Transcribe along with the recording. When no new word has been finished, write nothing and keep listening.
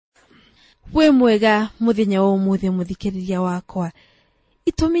We mwega muthenya wa umuthi muthikiriria wakwa.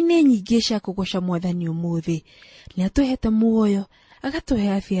 Itumi nĩ nyingĩ cia kũgoca Mwathani umuthi. Nĩ atuhete muoyo,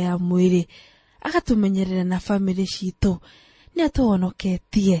 agatuhe afya ya mwĩrĩ, agatumenyerera na family citũ. Nĩ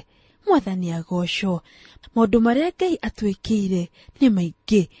atuhonoketie. Mwathani agocwo. Maũndũ marĩa Ngai atwĩkĩire nĩ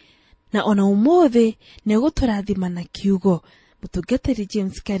maingĩ. Na ona umuthi nĩ gũtũrathima na kiugo. Mũtungatĩri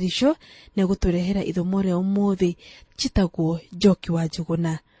James Karisho nĩ gũtũrehera ithomo rĩa umuthi chitagwo Njoki wa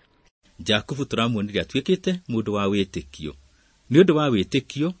Njuguna. Jakubu turamuonire atwĩkĩte mũndũ wa wĩtĩkio. Nĩ ũndũ wa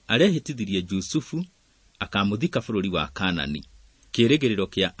wĩtĩkio arehĩtithirie Jusufu akamuthika bũrũri wa Kanani. Kĩrĩgĩrĩro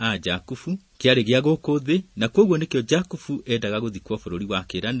kĩa Jakubu kĩarĩ gĩa gũkũ thĩ, na koguo nĩkĩo Jakubu endaga gũthikwo bũrũri wa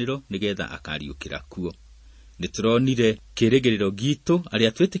kĩĩranĩro nĩgetha akariũkĩra kuo. Nĩtũronire kĩrĩgĩrĩro gitũ arĩa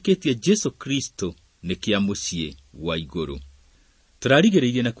twĩtĩkĩtie Jesu Kristo nĩ kĩa mũciĩ wa igũrũ.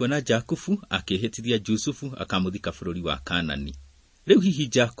 Tũrarigĩrĩirie na kuona Jakubu akĩhĩtithia Jusufu akamuthika bũrũri wa Kanani. Rĩu hihi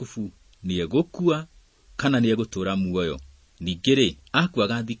Jakubu nĩ egũkua kana nĩ egũtũra muoyo? Ningĩ akua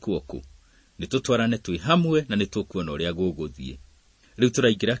agathikwo kũ? Nĩtũtwarane twĩ hamwe na nĩtũkuona ũrĩa gũgũthiĩ. Rĩu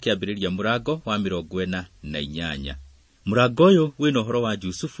tũraingĩra kĩambĩrĩria mũrango wa 48. Mũrango ũyũ wĩna ũhoro wa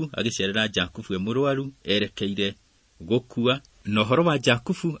Jusufu agĩcerera Jakubu Murwaru erekeire gũkua, na ũhoro wa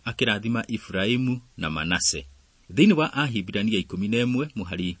Jakubu akĩrathima Efiraimu na Manase. Thĩinĩ wa Ahibirania 11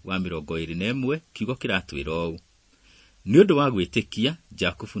 mũhari wa 21 kiugo kĩratwĩra ũũ: nĩ ũndũ wa gwĩtĩkia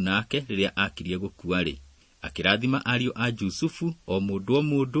Jakubu nake rĩrĩa akirie gũkua-rĩ, akĩrathima ariũ a Jusufu o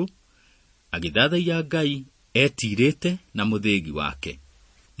mũndũ agĩthathaiya Ngai etirĩte na mũthĩgi wake.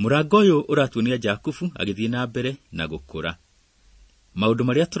 Mũrango ũyũ ũratuonia Jakubu agĩthiĩ na mbere na gũkũra. Maũndũ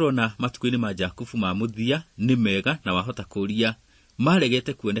marĩa tũrona matukũ-inĩ ma Jakubu ma mũthia nĩ mega, na wahota kũria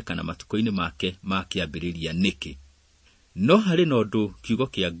maregete kuonekana matukũ-inĩ make ma kĩambĩrĩria nĩkĩ. No harĩ na ũndũ kiugo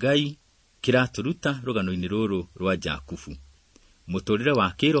kĩa Ngai kĩratũruta rũgano-inĩ rũrũ rwa Jakubu. Mũtũrĩre wa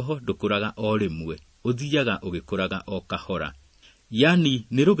kĩroho ndũkũraga o rĩmwe, ũthiaga ũgĩkũraga o kahora. Yani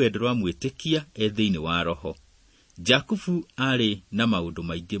nĩ rũgendo rwa mwĩtĩkia thĩinĩ wa roho. Jakubu arĩ na maũndũ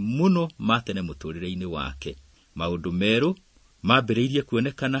maingĩ mũno matene mũtũrĩre-inĩ wake. Maũndũ merũ mambĩrĩirie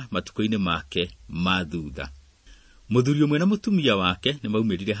kuonekana matukũ-inĩ make ma thutha. Mũthuri ũmwe na mũtumia wake nĩ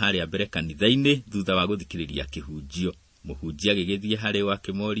maumĩrire harĩa mbere kanitha-inĩ thutha wa gũthikĩrĩria kĩhunjio. Mũhunjia agĩgĩthiĩ harĩ wa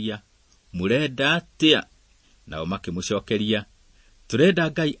akĩmoria, mũrenda atĩa? Nao makĩmũcokeria,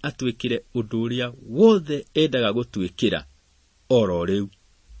 tũrenda Ngai atwĩkĩre ũndũ ũrĩa wothe endaga gũtwĩkĩra oro rĩu.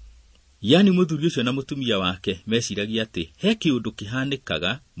 Yani mũthuri ũcio na mũtumia wake meciragia atĩ he kĩũndũ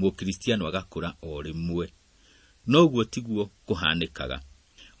kĩhanĩkaga mũkristiano agakũra o rĩmwe. No ũguo tiguo kũhanĩkaga.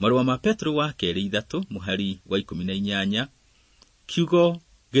 Marũa ma Petro wa 2:3 mũhari wa 18 kiugo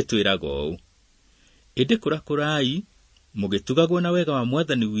gĩtwĩraga ũũ: ĩndĩ kũrakũrai mũgĩtugagwo na wega wa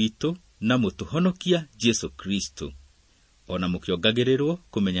Mwathani witũ na mũtũhonokia Jesu Kristo, ona mũkĩongagĩrĩrwo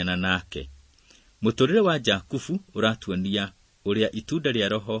kũmenyana nake. Mũtũrĩre wa Jakubu ũratuonia ũrĩa itunda rĩa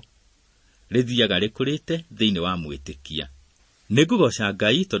roho rĩthiaga rĩkũrĩte thĩinĩ wa mwĩtĩkia. Nĩngũgoca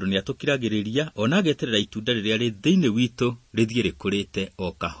Ngai tondũ nĩatũkiragĩrĩria ona ageterera itunda rĩrĩa rĩ thĩinĩ witũ rĩthiĩ rĩkũrĩte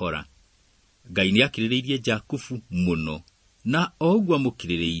o kahora. Ngai nĩakirĩrĩirie Jakubu mũno, na o ũguo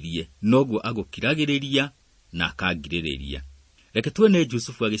amũkirĩrĩirie noguo agũkiragĩrĩria na akangirĩrĩria. Reke tuone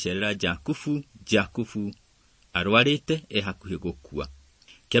Jusufu agĩcerera Jakubu arwarĩte hakuhĩ gũkua.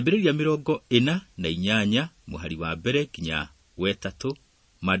 Kĩambĩrĩria 48 mũhari wa mbere kinya wetatũ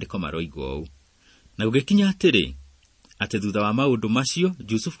maandĩko maroiga ũũ: na gũgĩkinya atĩ thutha wa maũndũ macio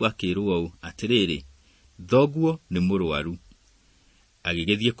Jusufu akĩrwo ũũ atĩrĩrĩ, thoguo nĩ mũrwaru.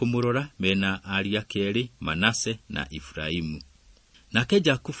 Agĩgĩthiĩ kũmũrora mena ariũ ake erĩ, Manase na Efiraimu. Nake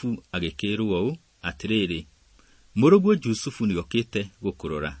Jakubu agĩkĩrwo ũũ atĩrĩrĩ, mũrũguo Jusufu nĩokĩte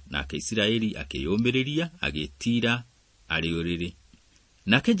gũkũrora. Nake Isiraeli akĩyũmĩrĩria agĩtira arĩ ũrĩrĩ.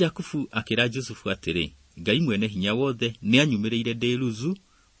 Nake Jakubu akĩra Jusufu atĩrĩ, Ngai mwene hinya wothe nĩanyumĩrĩire ndĩ Luzu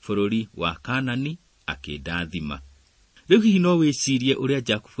bũrũri wa Kanani akĩndathima. Rĩu hihi no wĩcirie ũrĩa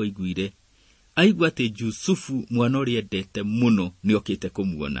Jakubu aiguire. Aigua atĩ Jusufu mwana ũrĩa endete mũno nĩokĩte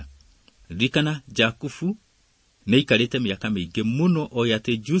kũmuona. Ririkana Jakubu nĩaikarĩte mĩaka mĩingĩ mũno oĩ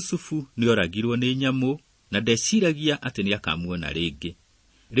atĩ Jusufu nĩoragirwo nĩ nyamũ na ndeciragia atĩ nĩakamuona rĩngĩ.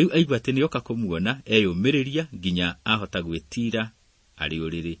 Rĩu aigua atĩ nĩoka kũmuona eyũmĩrĩria nginya ahota gwĩtira arĩ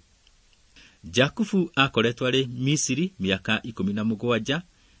ũrĩrĩ. Jakubu akoretwo arĩ Misiri mĩaka 17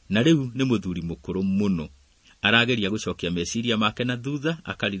 na rĩu nĩ mũthuri mũkũrũ mũno. Arageria gũcokia meciria make na thutha,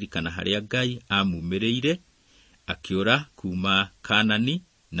 akaririkana harĩa Ngai amumĩrĩire akĩũra kuma Kanani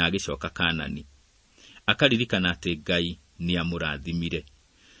na agĩcoka Kanani. Akaririkana atĩ Ngai nĩamũrathimire.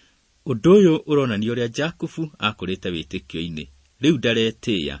 Ũndũ ũyũ ũronania ũrĩa Jakubu akũrĩte wĩtĩkio-inĩ. Rĩu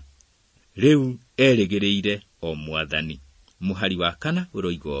ndaretĩĩa. Rĩu erĩgĩrĩire o Mwathani. Mũhari wa 4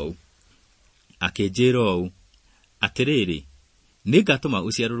 ũroiga ũũ: akĩnjĩra ũũ, atĩrĩrĩ, nĩngatũma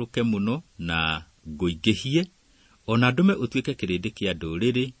ũciarũrũke mũno na ngũingĩhie, ona ndũme ũtuĩke kĩrĩndĩ kĩa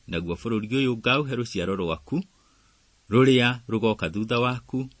ndũrĩrĩ, naguo bũrũri ũyũ ngaũhe rũciaro rwaku, rũrĩa rũgoka thutha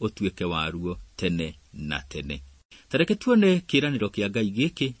waku, ũtuĩke waruo tene na tene. Tareke tuone kĩĩranĩro kĩa Ngai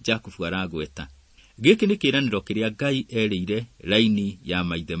gĩkĩ Jakubu aragweta. Gĩkĩ nĩ kĩĩranĩro kĩrĩa Ngai erĩire raini ya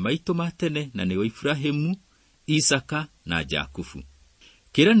maithe maitũ ma tene, na nĩo Efiraimu, Isaka na Jakubu.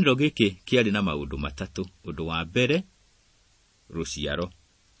 Kĩĩranĩro gĩkĩ kĩarĩ na maũndũ matatũ. Ũndũ wa mbere, rũciaro.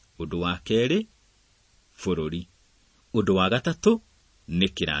 Ũndũ wa kerĩ, bũrũri. Ũndũ wa gatatũ nĩ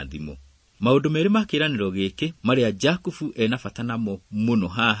kĩrathimo. Maũndũ merĩ ma kĩĩranĩro gĩkĩ marĩa Jakubu ena bata namo mũno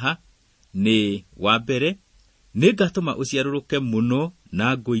haha nĩ, wa mbere, nĩngatũma ũciarũrũke mũno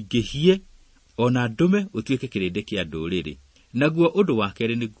na ngũingĩhie, ona ndũme ũtuĩke kĩrĩndĩ kĩa ndũrĩrĩ. Naguo ũndũ wa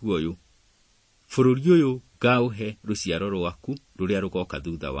kerĩ nĩguo ũyũ, bũrũri ũyũ ngaũhe rũciaro rwaku, rũrĩa rũgoka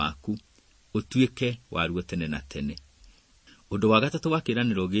thutha waku, ũtuĩke waruo tene na tene. Ũndũ wa gatatũ wa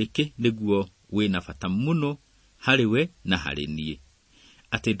kĩĩranĩro gĩkĩ nĩguo wĩna bata mũno harĩ we na harĩ niĩ,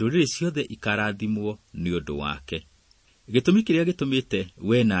 atĩ ndũrĩrĩ ciothe ikarathimwo nĩ ũndũ wake. Gĩtũmi kĩrĩa gĩtũmĩte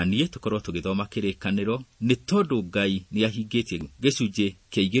we na niĩ tũkorwo tũgĩthoma kĩrĩkanĩro nĩ tondũ Ngai nĩahingĩtie gĩcunjĩ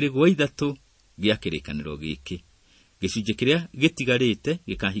kĩa 2/3 gĩa kĩrĩkanĩro gĩkĩ. Gĩcunjĩ kĩrĩa gĩtigarĩte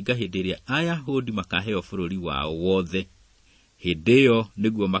gĩkahinga hĩndĩ ĩrĩa Ayahudi makaheo bũrũri wao wothe. Hĩndĩ ĩyo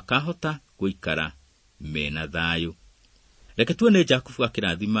nĩguo makahota gũikara mena thayũ. Reke tuone Jakubu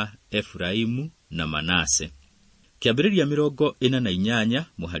akĩrathima Efiraimu na Manase. Kĩambĩrĩria 48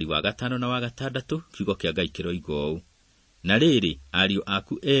 mũhari wa 5 na wa 6, kiugo kĩa Ngai kĩroiga ũũ, na rĩrĩ, ariũ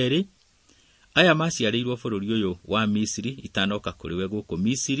aku erĩ aya maciarĩirwo bũrũri ũyũ wa Misiri itanoka kũrĩ we gũkũ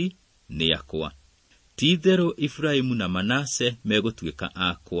Misiri nĩ akwa. Ti-itherũ Efiraimu na Manase megũtuĩka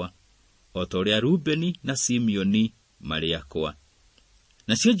akwa, o ta ũrĩa Rubeni na Simeoni marĩ akwa.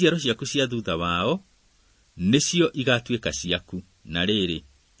 Nacio njiaro ciaku cia thutha wao nĩcio igatuĩka ciaku. Na rĩrĩ,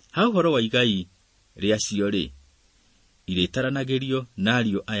 ha ũhoro wa igai rĩacio-rĩ, irĩtaranagĩrio na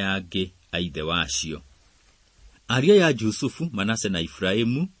ariũ aya angĩ a ithe wacio. Ariũ ya Jusufu, Manase na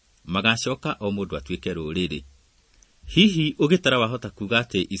Efiraimu magacoka o mũndũ atuĩke rũrĩrĩ. Hihi ũgĩtara wahota kuuga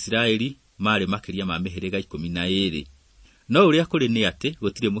atĩ Isiraeli marĩ makĩria ma mĩhĩrĩga 12. No ũrĩa kũrĩ nĩ atĩ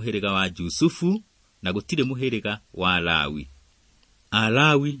gũtirĩ mũhĩrĩga wa Jusufu na gũtirĩ mũhĩrĩga wa Lawi.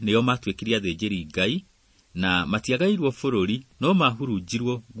 Alawi nĩo matuĩkire athĩnjĩri Ngai na matiagairwo bũrũri, no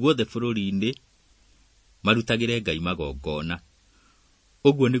mahurunjirwo guothe bũrũri-inĩ marutagĩre Ngai magongona.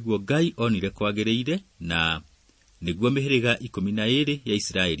 Ũguo nĩguo Ngai onire kwagĩrĩire, na nĩguo mĩhĩrĩga 12 ya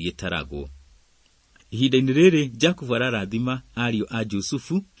Isiraeli ĩtaragwo. Ihinda-inĩ rĩrĩ Jakubu ararathima ariũ a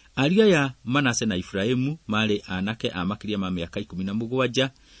Jusufu. Ariũ aya Manase na Efiraimu marĩ anake a makĩria ma mĩaka 17,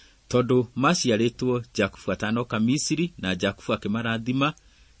 tondũ maciarĩtwo Jakubu atanoka Misiri, na Jakubu akĩmarathima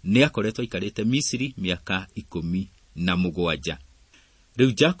nĩ akoretwo aikarĩte Misiri mĩaka 17.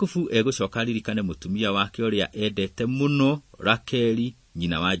 Rĩu Jakubu egũcoka aririkane mũtumia wake ũrĩa endete mũno, Rakeli,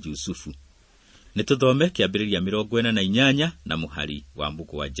 nyina wa Jusufu. Nĩtũthome kĩambĩrĩria 48 na mũhari wa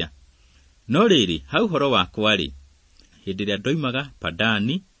 7. No rĩrĩ, hau horo wakwa-rĩ, hĩndĩ ĩrĩa ndoimaga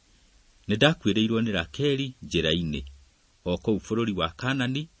Padani, nĩndakuĩrĩirwo nĩ Rakeli njĩra-inĩ, o kũu bũrũri wa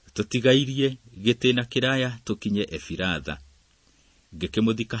Kanani, tũtigairie gĩtĩna kĩraya tũkinye Efiratha.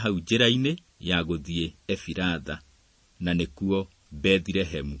 Ngĩkĩmũthika hau njĩra-inĩ ya gũthiĩ Efiratha, na nĩkuo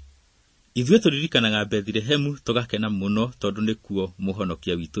Bethilehemu. Ithuĩ tũririkanaga Bethilehemu tũgakena mũno, tondũ nĩkuo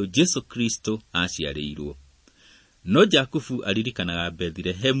mũhonokia witũ Jesu Kristo aciarĩirwo. No Jakubu aririkanaga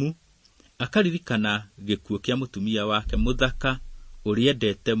Bethilehemu, akaririkana gĩkuũ kĩa mũtumia wake mũthaka ũrĩa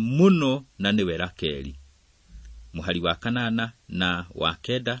endete mũno, na nĩwe Rakeli. Mũhari wa 8 na wa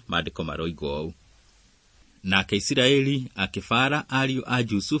 9 maandĩko maroiga ũũ. Nake Isiraeli akĩbara ariũ a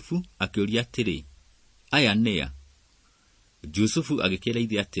Jusufu akĩũria atĩrĩ, aya nĩa? Jusufu agĩkĩra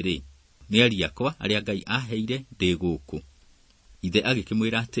ithe atĩrĩ, nĩ ariũ akwa arĩa Ngai aheire ndĩ gũkũ. Ithe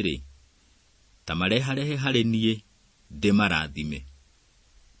agĩkĩmwĩra atĩrĩ, ta mareharehe harĩ niĩ ndĩmarathime.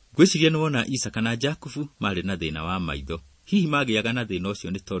 Ngwĩciria nĩwona Isaka na Jakubu marĩ na thĩna wa maitho. Hihi magĩaga na thĩna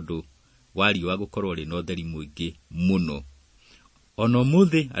ũcio nĩ tondũ wa riũa gũkorwo rĩ na ũtheri mũingĩ mũno. Ona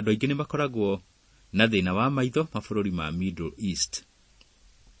ũmũthĩ andũ aingĩ nĩ makoragwo na thĩna wa maitho mabũrũri ma Middle East.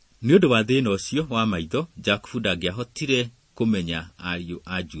 Nĩ ũndũ wa thĩna ũcio wa maitho, Jakubu ndangĩahotire kũmenya ariũ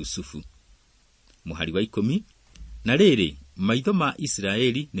a Jusufu. Mũhari wa 10. Na rĩrĩ, maitho ma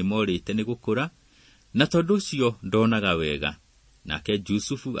Isiraeli nĩ morĩte nĩ gũkũra, na tondũ ũcio ndonaga wega. Nake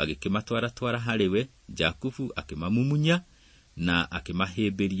Jusufu agĩkĩmatwara harĩ we, Jakubu akĩmamumunya na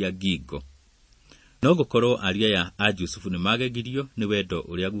akĩmahĩmbĩria ngingo. No gũkorwo ariũ aya a Jusufu nĩ magegirio nĩ wendo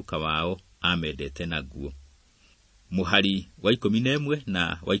ũrĩa guka wao amendete naguo. Mũhari wa 11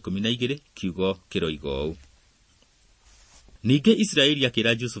 na wa 12 kiugo kĩroiga ũũ: Ningĩ Isiraeli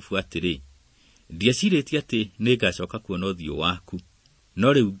akĩra Jusufu atĩrĩ, ndiecirĩtie atĩ nĩngacoka kuona ũthiũ waku,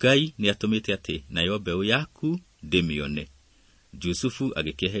 no rĩu Ngai nĩatũmĩte atĩ nayo mbeũ yaku ndĩmĩone. Jusufu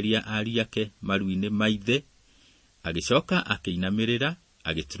agĩkĩeheria ariũ ake maru-inĩ ma ithe, agĩcoka akĩinamĩrĩra,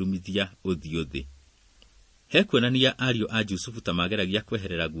 agĩturumithia ũthiũ thĩ. Hekuonania ariũ a Jusufu ta mageragia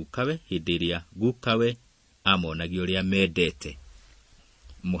kweherera gukawe hĩndĩ ĩrĩa gukawe amonagia ũrĩa mendete.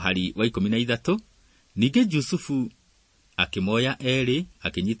 Mũhari wa 13, ningĩ Jusufu akĩmoya erĩ,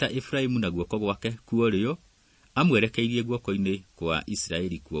 akĩnyita Efiraimu na guoko gwake kuorĩo, amwerekeirie guoko-inĩ kwa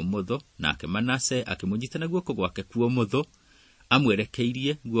Isiraeli kuomotho, nake Manase akĩmũnyita na guoko gwake kuomotho,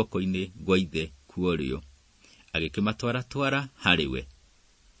 amwerekeirie guoko-inĩ gwa ithe kuorĩo, agĩkĩmatwara harĩ we.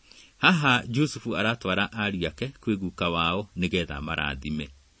 Haha Jusufu aratwara ariũ ake kwĩ guka wao nĩgetha marathime.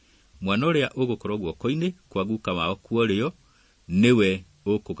 Mwana ũrĩa ũgũkorwo guoko-inĩ kwa guka wao kuorĩo nĩwe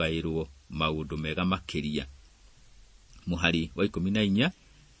ũkũgaĩrwo maũndũ mega makĩria. Mũhari wa 14,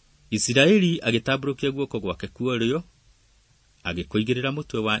 Isiraeli agĩtambũrũkia guoko gwake kuorĩo, agĩkũigĩrĩra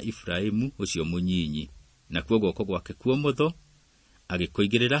mũtwe wa Efiraimu ũcio mũnyinyi, na kuo guoko gwake kuomotho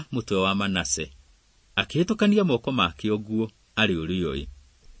agĩkũigĩrĩra mũtwe wa Manase, akĩhĩtũkania moko make ũguo arĩ ũrĩoĩ,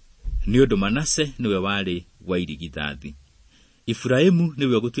 nĩ ũndũ Manase nĩwe warĩ wa irigithathi. Efiraimu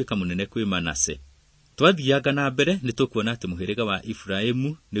nĩwe ũgũtuĩka mũnene kwĩ Manase. Twathianga na mbere nĩtũkuona atĩ mũhĩrĩga wa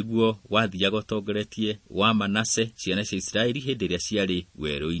Efiraimu nĩguo wathiaga ũtongoretie wa Manase ciana cia Isiraeli hĩndĩ ĩrĩa ciarĩ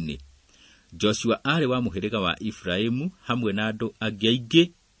werũ-inĩ. Joshua arĩ wa mũhĩrĩga wa Efiraimu hamwe na andũ angĩ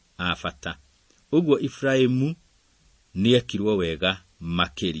aingĩ a bata. Ũguo Efiraimu nĩekirwo wega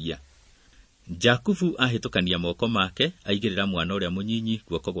makĩria. Jakubu ahĩtũkania moko make, aigĩrĩra mwana ũrĩa mũnyinyi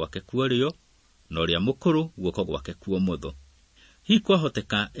guoko gwake kuorĩo, na ũrĩa mũkũrũ guoko gwake kuomotho. Hihi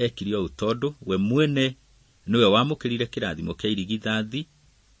kwahoteka ekire ũũ tondũ we mwene nĩwe wamũkĩrire kĩrathimo kĩa irigithathi,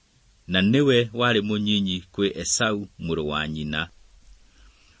 na nĩwe warĩ mũnyinyi kwĩ Esau mũrũ wa nyina.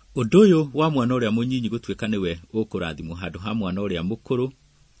 Ũndũ ũyũ wa mwana ũrĩa mũnyinyi gũtuĩka nĩwe ũkũrathimwo handũ ha mwana ũrĩa mũkũrũ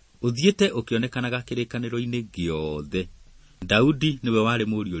ũthiĩte ũkĩonekanaga kĩrĩkanĩro-inĩ gĩothe. Daudi nĩwe warĩ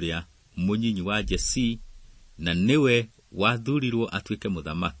mũriũ ũrĩa mũnyinyi wa Jesii, na nĩwe wathurirwo atuĩke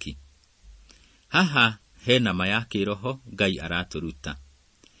mũthamaki. Haha hena ma ya kĩroho Ngai aratũruta.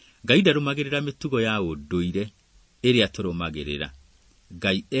 Ngai ndarũmagĩrĩra mĩtugo ya ũndũire ĩrĩa tũrũmagĩrĩra.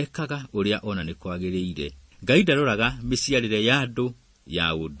 Ngai ekaga ũrĩa ona nĩ kwagĩrĩire. Ngai ndaroraga mĩciarĩre ya andũ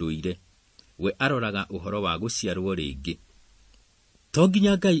ya ũndũire, we aroraga ũhoro wa gũciarwo rĩngĩ. To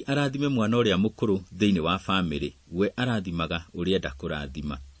nginya Ngai arathime mwana ũrĩa mũkũrũ thĩinĩ wa bamĩrĩ, we arathimaga ũrĩa enda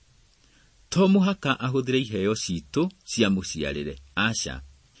kũrathima. To mũhaka ahũthĩre iheo citũ cia mũciarĩre, aca,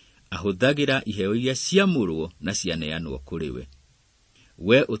 ahũthagĩra iheo iria ciamũrwo na cianeanwo kũrĩ we.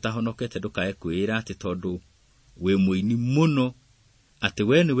 We ũtahonokete ndũkae kwĩĩra atĩ tondũ we mũini mũno atĩ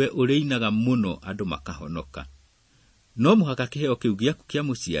we nĩwe ũrĩinaga mũno andũ makahonoka. No mũhaka kĩheo kĩu gĩaku kĩa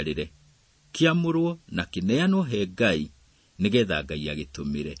mũciarĩre kĩamũrwo na kĩneanwo he Ngai, nĩgetha Ngai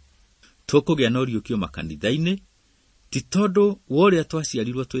agĩtũmĩre. Tũkũgĩa na ũriũkio makanitha-inĩ, ti tondũ wa ũrĩa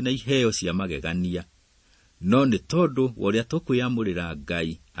twaciarirwo twĩna iheo cia magegania, no nĩ tondũ wa ũrĩa tũkwĩamũrĩra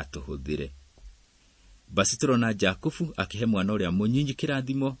Ngai atũhũthĩre. Basi tũrona Jakubu akĩhe mwana ũrĩa mũnyinyi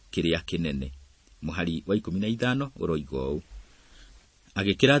kĩrathimo kĩrĩa kĩnene. Mũhari wa 15 ũroiga ũũ: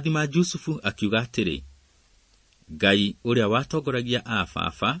 agĩkĩrathima Jusufu akiuga atĩrĩ, Ngai ũrĩa watongoragia a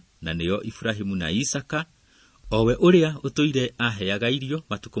baba, na nĩo Efiraimu na Isaka, owe ũrĩa ũtũire aheaga irio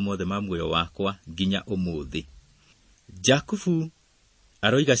matukũ mothe ma muoyo wakwa nginya ũmũthĩ. Jakubu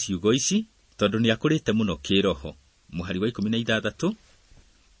aroiga ciugo ici tondũ nĩakũrĩte mũno kĩroho. Mũhari wa 16,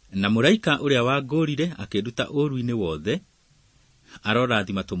 na mũraika ũrĩa wangũrire akĩnduta ũũru-inĩ wothe,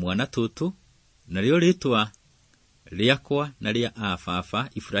 arorathima tũmwana tũtũ, narĩo rĩtwa rĩakwa na rĩa a baba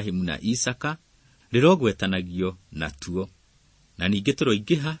Efiraimu na Isaka rĩrogwetanagio natuo, na ningĩ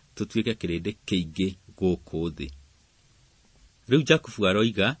tũroingĩha tũtuĩke kĩrĩndĩ kĩingĩ gũkũ thĩ. Rĩu Jakubu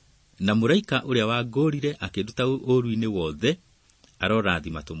aroiga, na mũraika ũrĩa wangũrire akĩnduta ũũru-inĩ wothe,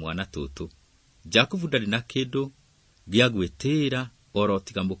 arorathima tũmwana tũtũ. Jakubu ndarĩ na kĩndũ gĩa gwĩtĩĩra oro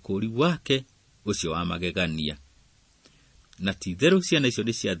tiga mũkũri wake ũcio wa magegania, na ti-itherũ ciana icio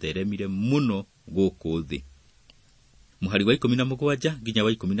nĩ ciatheremire mũno gũkũ thĩ. Mũhari wa 17 nginya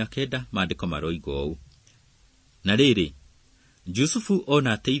wa 19 maandĩko maroiga ũũ: na rĩrĩ, Jusufu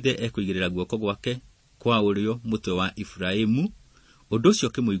ona atĩ ithe ekũigĩrĩra guoko gwake kwa ũrĩo mũtwe wa Efiraimu, ũndũ ũcio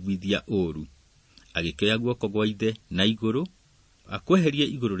ũkĩmũiguithia ũũru. Agĩkĩoya guoko gwa ithe na igũrũ, akweherie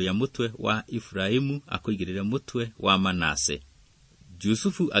igũrũ rĩa mũtwe wa Efiraimu, akũigĩrĩre mũtwe wa Manase.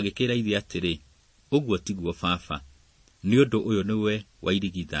 Jusufu agĩkĩra ithe atĩrĩ, ũguo tiguo baba, nĩ ũndũ ũyũ nĩwe wa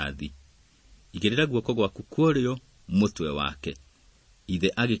irigithathi. Igĩrĩra guoko gwaku kwa ũrĩo mutwe wake. Ithe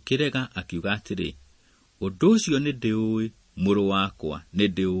agĩkĩrega akiuga atĩrĩ, ũndũ ũcio nĩ ndĩũĩ, mũrũ wakwa, nĩ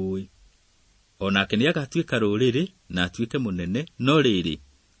ndĩũĩ. Onake nĩ agatuĩka rũrĩrĩ na atuĩke mũnene, no rĩrĩ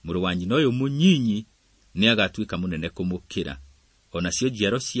mũrũ wa nyina ũyũ mũnyinyi nĩ agatuĩka mũnene kũmũkĩra. Onacio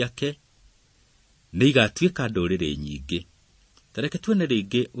njiaro ciake nĩ igatuĩka ndũrĩrĩ nyingĩ. Tareke tuone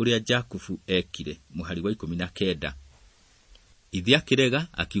rĩngĩ ũrĩa Jakubu ekire, mũhari wa 19. Ithe akĩrega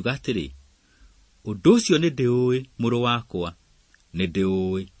akiuga atĩrĩ, ũndũ ũcio nĩ ndĩũĩ, mũrũ wakwa, nĩ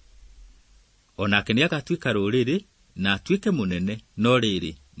ndĩũĩ. Onake nĩ agatuĩka rũrĩrĩ na atuĩke mũnene, no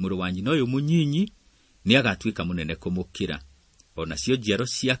rĩrĩ mũrũ wa nyina ũyũ mũnyinyi nĩ agatuĩka mũnene kũmũkĩra. Onacio njiaro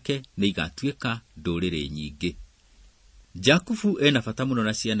ciake nĩ igatuĩka ndũrĩrĩ nyingĩ. Jakubu ena bata mũno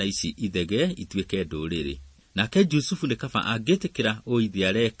na ciana ici ithege ituĩke ndũrĩrĩ. Nake Jusufu nĩ kaba angĩtĩkĩra ũithe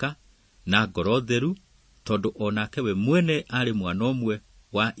areka na ngoro theru, tondũ onake we mwene arĩ mwana ũmwe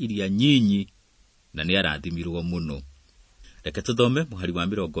wa iria nyinyi na nĩ arathimirwo mũno. Reke tũthome mũhari wa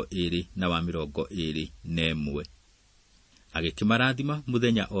 20 na wa 21. Agĩkĩmarathima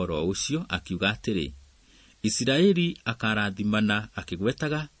mũthenya oro ũcio akiuga atĩrĩ, Isiraeli akarathimana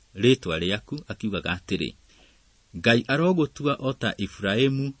akĩgwetaga rĩtwa rĩaku, akiugaga atĩrĩ, Ngai arogũtua o ta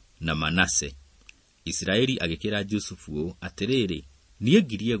Efiraimu na Manase. Isiraeli agĩkĩra Jusufu atĩrĩrĩ, niĩ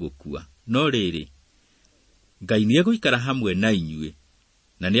ngirie gũkua, no rĩrĩ Ngai nĩ egũikara hamwe na inyuĩ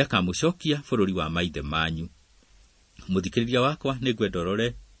na nĩ akamũcokia bũrũri wa maithe manyu. Mũthikĩrĩria wakwa, nĩ ngwenda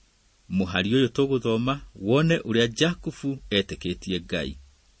ũrore mũhari ũyũ tũgũthoma wone ũrĩa Jakubu etĩkĩtie Ngai.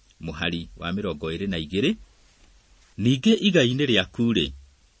 Mũhari wa 22. Ningĩ igai-inĩ rĩaku-rĩ,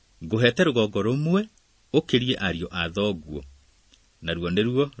 ngũhete rũgongo rũmwe ũkĩrie ariũ a thoguo, naruo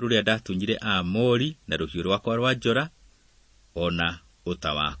nĩruo rũrĩa ndatunyire Aamori na rũhiũ rwakwa rwa njora, ona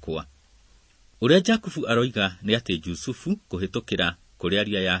ũta wakwa. Ũrĩa Jakubu aroiga nĩ atĩ Jusufu kũhĩtũkĩra kũrĩ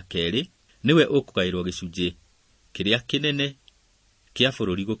aria ya kerĩ niwe ũkũgaĩrwo gĩcunjĩ kĩrĩa kĩnene kĩa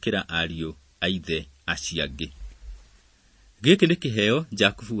bũrũri gũkĩra ariũ a ithe acio angĩ. Gĩkĩ nĩ kĩheo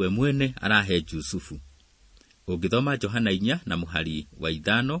Jakubu we mwene arahe Jusufu. Ũngĩthoma Johana 4 na mũhari wa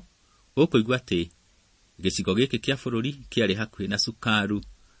 5 ũkũigua atĩ gĩcigo gĩkĩ kĩa bũrũri kĩarĩ hakuhĩ na Sukaru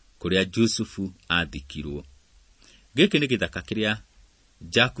kũrĩa Jusufu athikirwo. Gĩkĩ nĩ gĩthaka kĩrĩa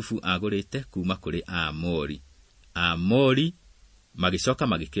Jakubu agũrĩte kuma kũrĩ Aamori. Aamori magĩcoka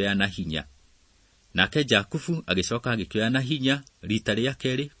magĩkĩoya na hinya. Nake Jakubu agĩcoka agĩkĩoya na hinya rita rĩa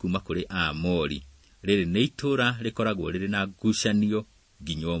kerĩ kuma kũrĩ Aamori. Rĩrĩ nĩ itũũra rĩkoragwo rĩrĩ na ngucanio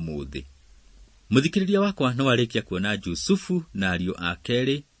nginya ũmũthĩ. Mũthikĩrĩria wakwa no warĩkia kuona Jusufu na ariũ a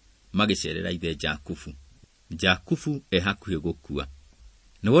kerĩ magĩcerera ithe Jakubu. Jakubu hakuhĩ gũkua.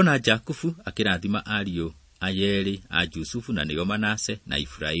 Nĩwona Jakubu akĩrathima ariũ a yerĩ a Jusufu, na nĩo Manase na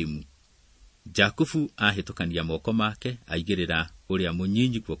Efiraimu. Jakubu ahĩtũkania moko make aigĩrĩra ũrĩa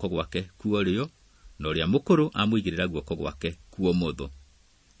mũnyinyi guoko gwake kuorĩo, na ũrĩa mũkũrũ amũigĩrĩra guoko gwake kuomotho.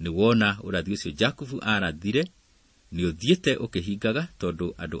 Nĩwona ũrathi ũcio Jakubu arathire nĩ ũthiĩte ũkĩhingaga,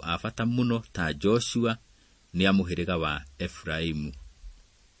 tondũ andũ a bata mũno ta Joshua nĩ a mũhĩrĩga wa Efiraimu.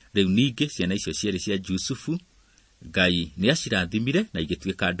 Rĩu ningĩ ciana icio cierĩ cia Jusufu Ngai nĩ acirathimire na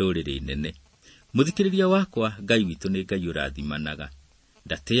igĩtuĩka ndũrĩrĩ nene. Mũthikĩrĩria wakwa, Ngai witũ nĩ Ngai ũrathimanaga.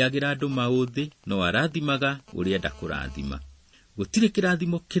 Ndatĩagĩra andũ maũthĩ, no arathimaga ũrĩa enda kũrathima. Gũtirĩ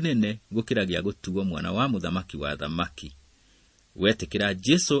kĩrathimo kĩnene gũkĩra gĩa gũtuo mwana wa mũthamaki wa thamaki. Wetĩkĩra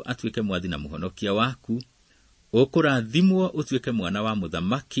Jesũ atuĩke mwathi na mũhonokia waku, ũkũrathimwo ũtuĩke mwana wa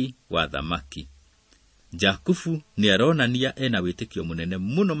mũthamaki wa thamaki. Jakubu nĩ aronania ena wĩtĩkio mũnene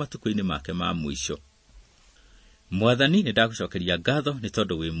mũno matukũ-inĩ make ma mũico. Mwathani, nĩ ndagũcokeria ngatho nĩ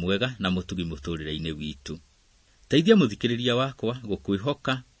tondũ wĩ mwega na mũtugi mũtũrĩre-inĩ witũ. Teithia mũthikĩrĩria wakwa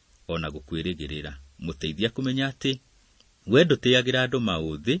gũkwĩhoka ona gũkwĩrĩgĩrĩra. Mũteithia kũmenya atĩ we ndũtĩagĩra andũ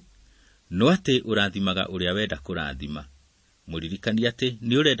maũthĩ, no atĩ ũrathimaga ũrĩa wenda kũrathima. Mũririkanie atĩ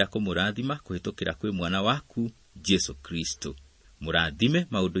nĩ ũrenda kũmũrathima kũhĩtũkĩra kwĩ mwana waku Jesũ Kristo. Mũrathime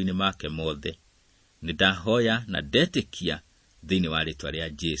maũndũ-inĩ make mothe. Nĩ ndahoya na ndetĩkia thĩinĩ wa rĩtwa rĩa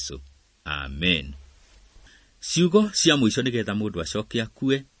Jesũ. Amen. Ciugo cia mũico nĩgetha mũndũ acoke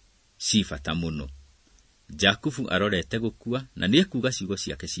akue ci bata mũno. Jakubu arorete gũkua na nĩ ekuga ciugo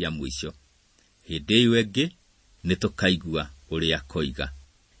ciake cia mũico. Hĩndĩ ĩyo ĩngĩ nĩ tũkaigua ũrĩa koiga.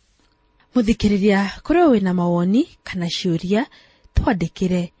 Mũthikĩrĩria, kũrĩ wĩna mawoni kana ciũria,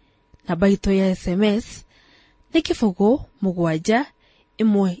 twandĩkĩre. Namba itũ ya SMS nĩ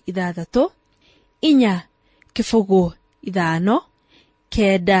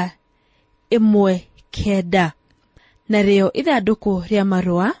 716 455 narĩo ithandũkũ rĩa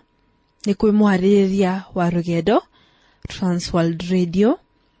marũa nĩ kwĩ mũharĩrĩria wa rũgendo, Transworld Radio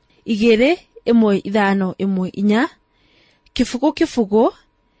 21514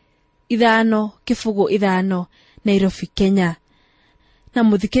 505 Nairobi, Kenya. Na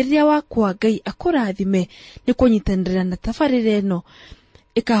muthikiriria wakwa, Ngai akurathime ni kunyitanira na tabarĩra ĩno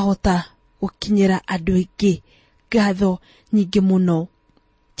ikahota gukinyira andu aingi. Ngatho nyingi muno.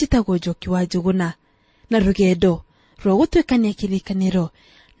 Njĩtagwo Njoki wa Njuguna, na rugendo rwa gũtuĩkania kĩrĩkanĩro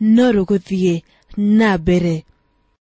no rũgũthiĩ na mbere.